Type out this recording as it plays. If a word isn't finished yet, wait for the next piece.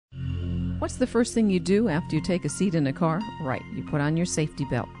What's the first thing you do after you take a seat in a car? Right, you put on your safety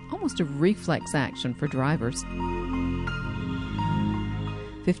belt. Almost a reflex action for drivers.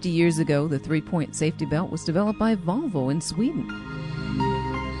 50 years ago, the three-point safety belt was developed by Volvo in Sweden.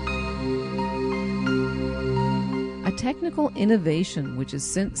 A technical innovation which has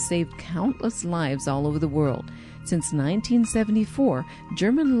since saved countless lives all over the world. Since 1974,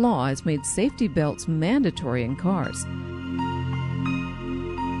 German law has made safety belts mandatory in cars.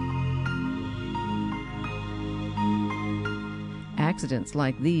 Accidents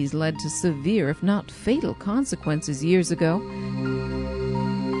like these led to severe, if not fatal, consequences years ago.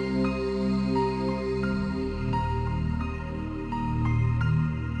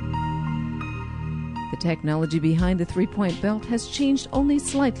 The technology behind the three-point belt has changed only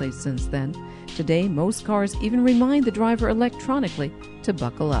slightly since then. Today, most cars even remind the driver electronically to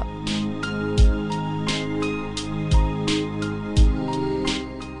buckle up.